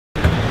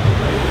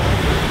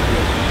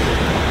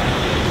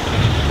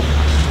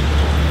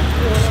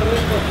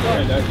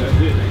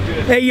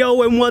Hey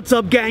yo, and what's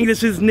up gang?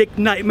 This is Nick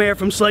Nightmare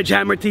from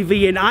Sledgehammer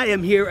TV, and I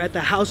am here at the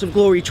House of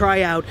Glory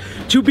tryout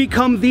to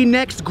become the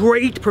next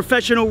great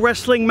professional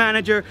wrestling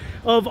manager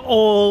of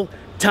all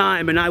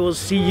time, and I will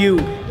see you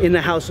in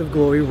the House of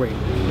Glory ring.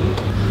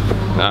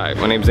 Alright,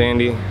 my name's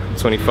Andy, I'm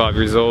 25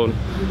 years old,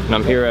 and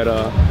I'm here at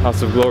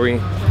House of Glory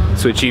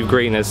to achieve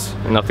greatness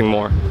and nothing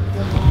more.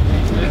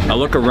 I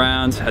look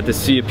around at the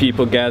sea of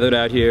people gathered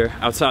out here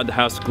outside the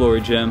House of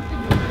Glory gym.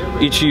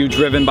 Each of you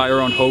driven by your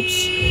own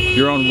hopes,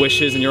 your own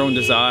wishes, and your own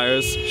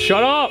desires.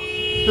 Shut up!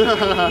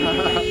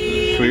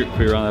 Can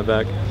we run that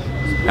back?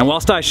 And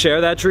whilst I share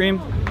that dream,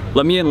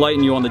 let me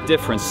enlighten you on the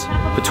difference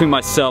between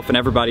myself and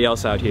everybody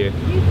else out here.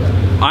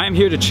 I am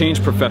here to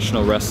change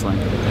professional wrestling.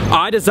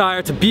 I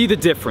desire to be the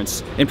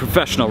difference in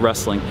professional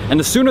wrestling. And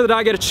the sooner that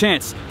I get a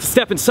chance to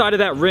step inside of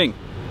that ring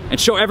and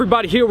show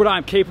everybody here what I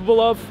am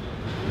capable of,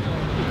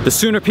 the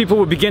sooner people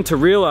will begin to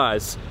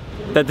realize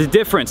that the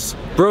difference,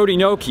 Brody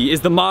Noki,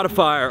 is the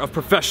modifier of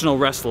professional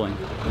wrestling.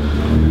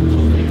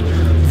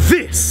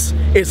 This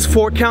is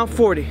 4 Count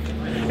 40,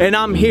 and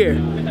I'm here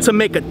to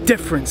make a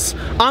difference.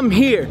 I'm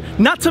here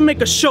not to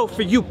make a show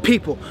for you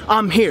people.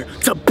 I'm here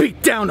to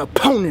beat down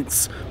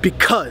opponents,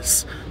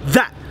 because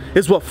that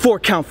is what 4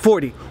 Count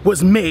 40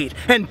 was made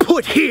and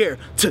put here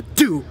to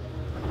do.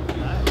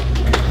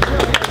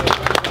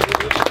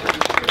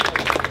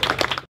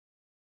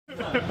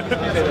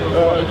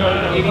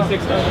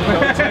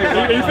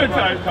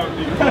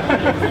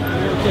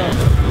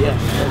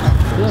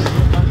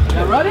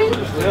 Y'all ready?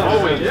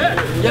 Yeah,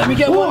 let me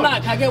get one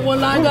line. Can I get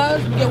one line,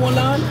 guys? Let me get one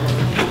line.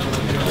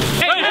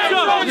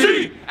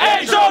 HOG!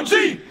 HOG!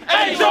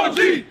 HOG!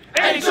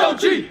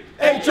 HOG!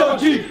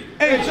 HOG!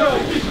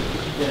 HOG!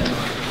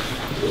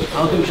 I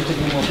don't think we should take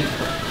any more people.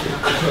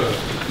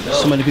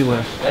 So many people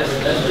here.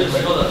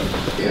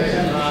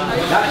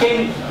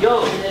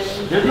 Yo,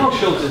 there's no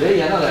show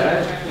today, I know that,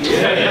 right?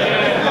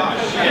 Yeah.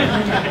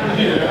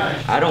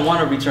 I don't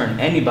want to return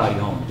anybody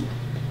home,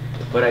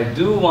 but I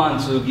do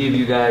want to give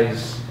you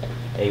guys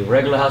a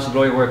regular House of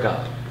Glory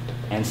workout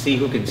and see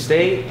who can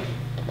stay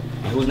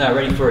and who's not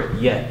ready for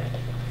it yet.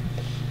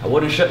 I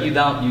wouldn't shut you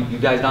down, you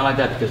guys down like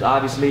that, because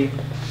obviously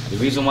the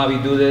reason why we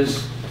do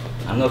this,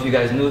 I don't know if you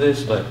guys knew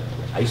this, but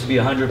I used to be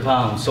 100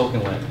 pounds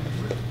soaking wet.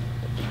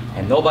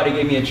 And nobody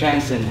gave me a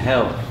chance in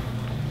hell.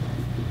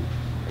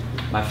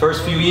 My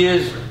first few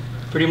years,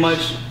 pretty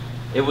much,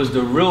 it was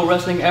the real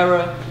wrestling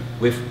era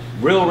with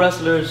real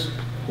wrestlers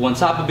who, on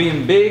top of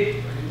being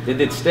big, they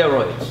did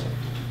steroids.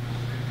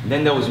 And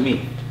then there was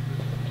me,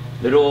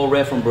 little old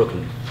Red from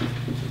Brooklyn.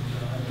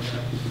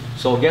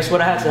 So guess what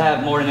I had to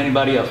have more than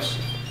anybody else?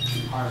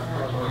 You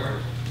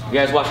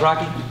guys watch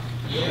Rocky?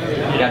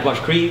 Yeah. You guys watch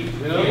Creed?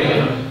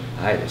 Yeah.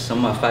 Alright, some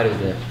of my fighters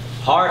there.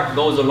 Heart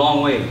goes a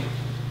long way.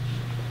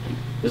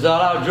 There's a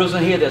lot of drills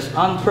in here that's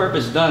on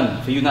purpose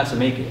done for you not to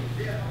make it.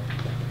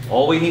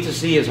 All we need to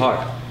see is heart.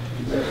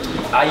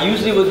 I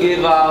usually would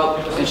give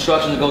out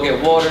instructions to go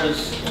get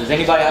waters. Does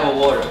anybody have a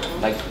water,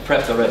 like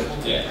prepped already?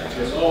 Yeah.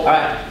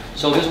 Alright,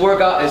 so this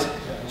workout is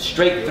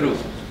straight through.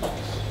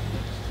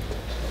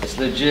 It's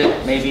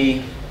legit,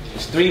 maybe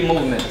it's 3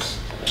 movements,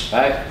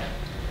 right?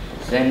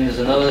 Then there's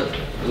another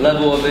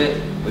level of it,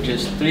 which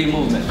is 3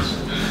 movements.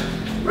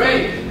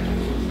 Great!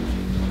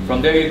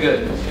 From there you're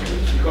good.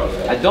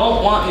 I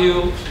don't want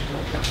you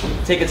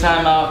to take a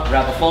time out,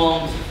 grab a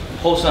phone,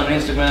 post on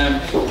Instagram,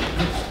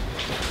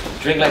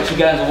 drink like 2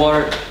 gallons of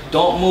water.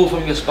 Don't move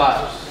from your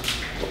spot.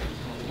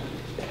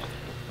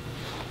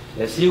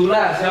 Let's see who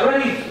laughs. Y'all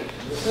ready?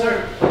 Yes,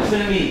 sir. Listen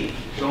to me.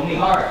 Show me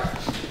heart.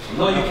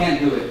 No, you can't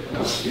do it.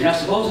 You're not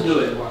supposed to do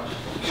it.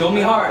 Show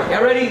me heart.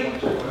 Y'all ready?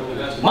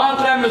 Mom,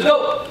 cameras,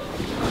 go!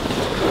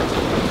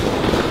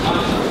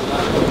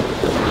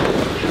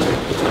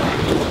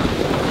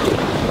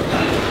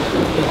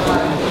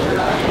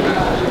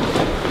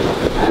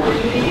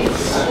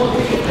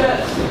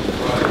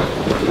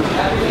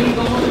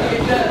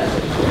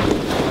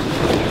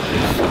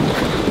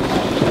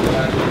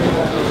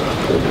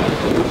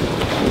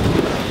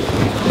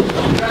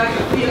 Don't drag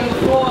your feet on the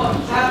floor,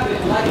 tap it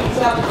like you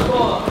tap the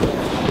floor.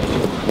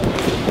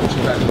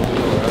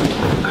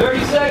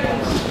 30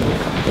 seconds.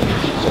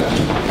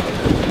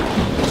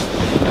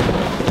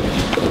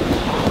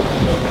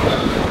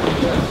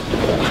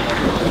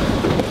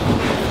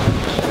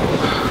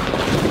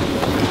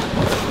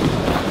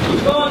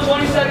 Keep going,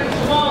 20 seconds,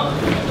 come on.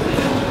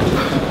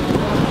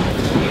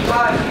 Keep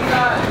high, keep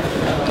high.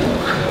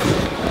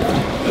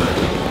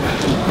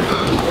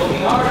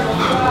 Going hard,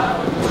 don't stop.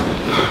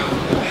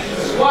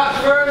 Squat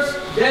first,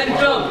 then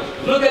jump.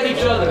 Look at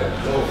each other.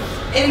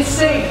 In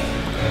sync.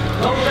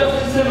 No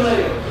jumping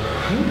simulator.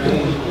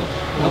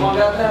 Come on,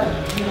 got that?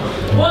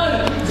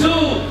 1,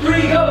 2,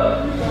 3, go.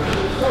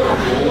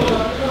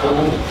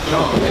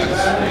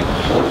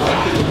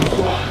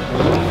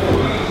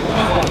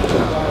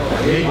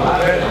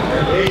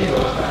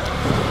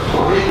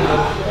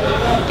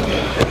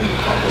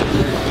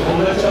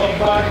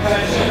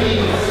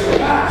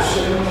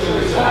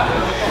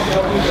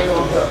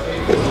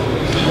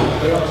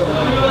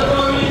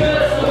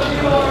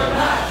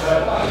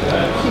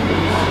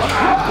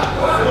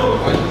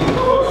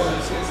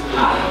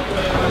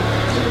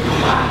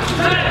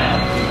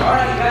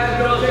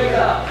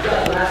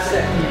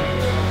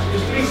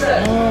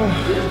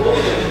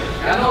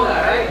 know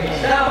that, right?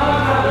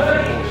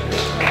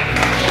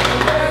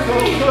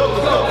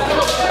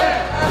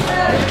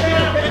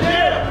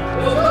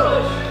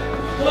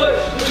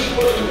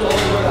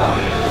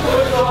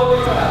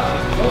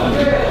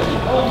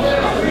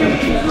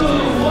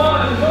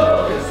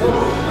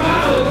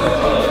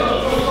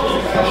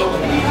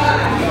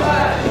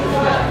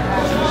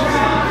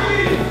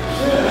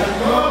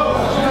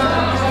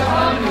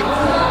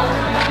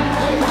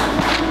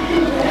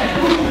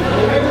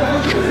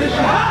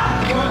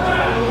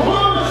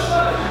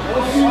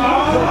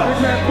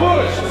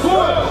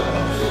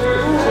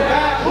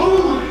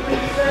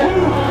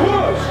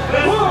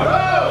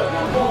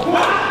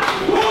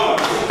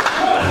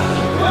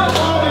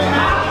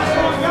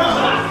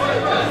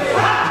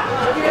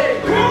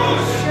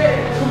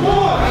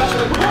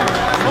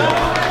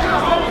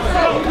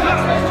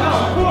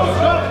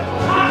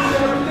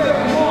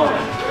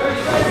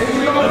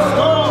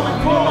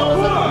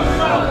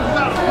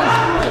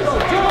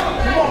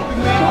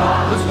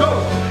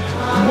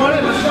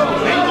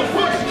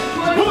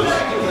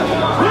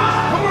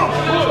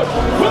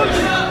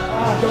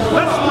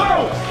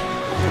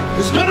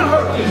 It's gonna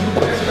hurt.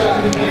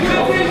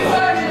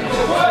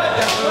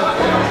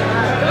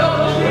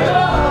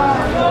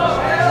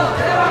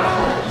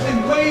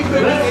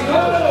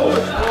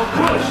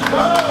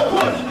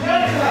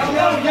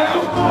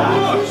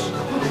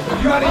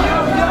 You gotta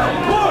yell,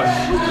 push!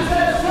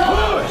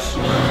 Push!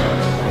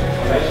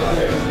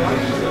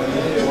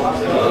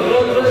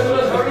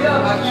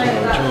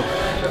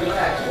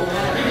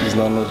 It's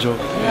not no joke.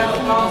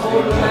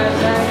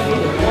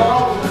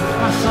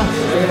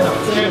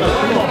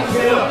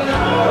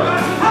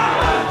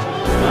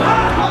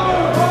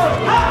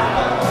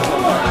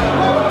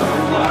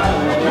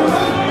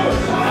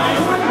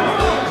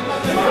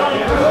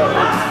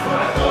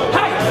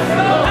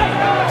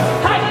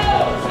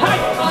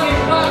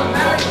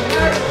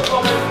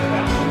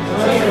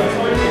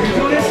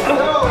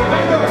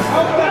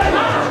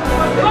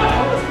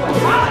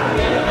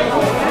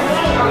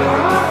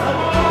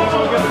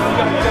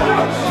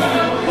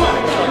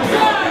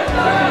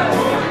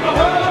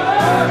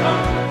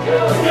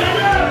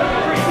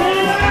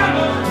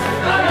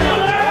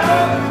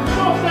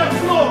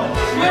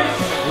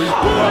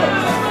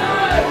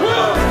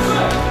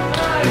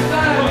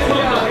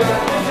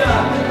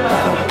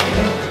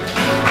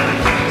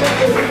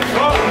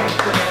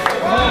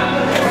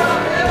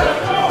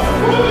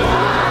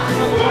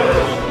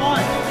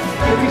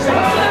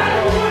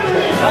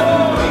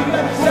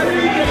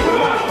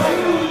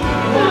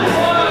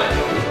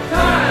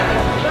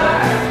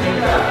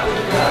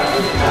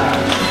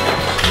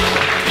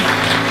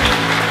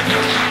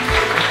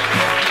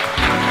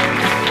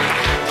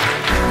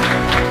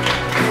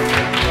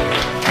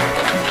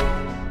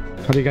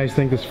 How do you guys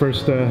think this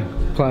first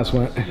class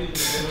went?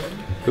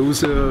 It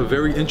was a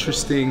very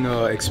interesting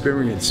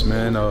experience,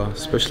 man,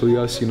 especially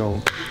us, you know,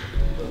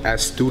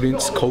 as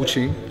students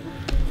coaching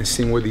and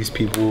seeing where these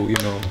people, you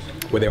know,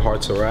 where their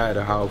hearts are at,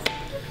 or how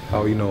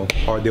you know,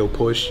 hard they'll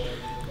push.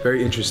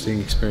 Very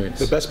interesting experience.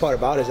 The best part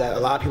about it is that a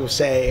lot of people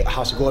say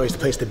House of Glory is the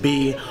place to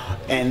be,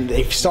 and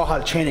they saw how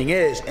the training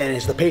is, and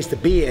it's the place to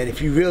be, and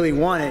if you really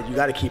want it, you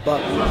got to keep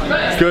up.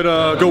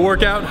 Good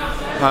workout.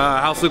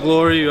 House of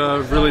Glory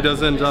really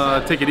doesn't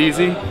take it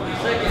easy.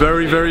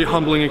 Very, very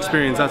humbling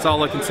experience. That's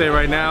all I can say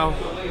right now.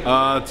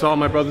 To all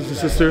my brothers and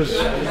sisters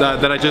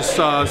that I just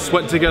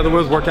sweat together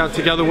with, work out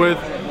together with,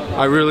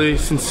 I really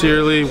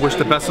sincerely wish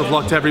the best of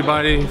luck to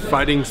everybody.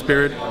 Fighting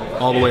spirit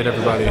all the way to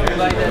everybody.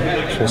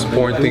 Most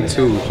important thing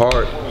too,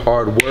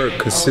 hard work,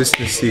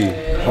 consistency.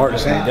 Heart,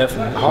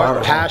 definitely.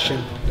 Heart,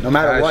 passion. No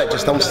matter what,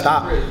 just don't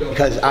stop.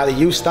 Because either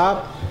you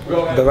stop,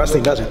 the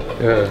wrestling doesn't.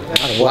 Yeah.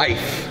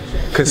 Life.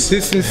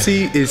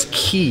 Consistency is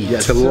key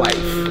to life.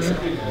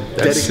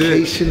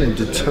 Dedication and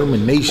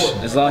determination.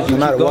 As long as you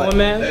keep going,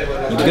 man,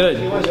 you're good.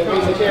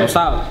 Don't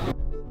stop.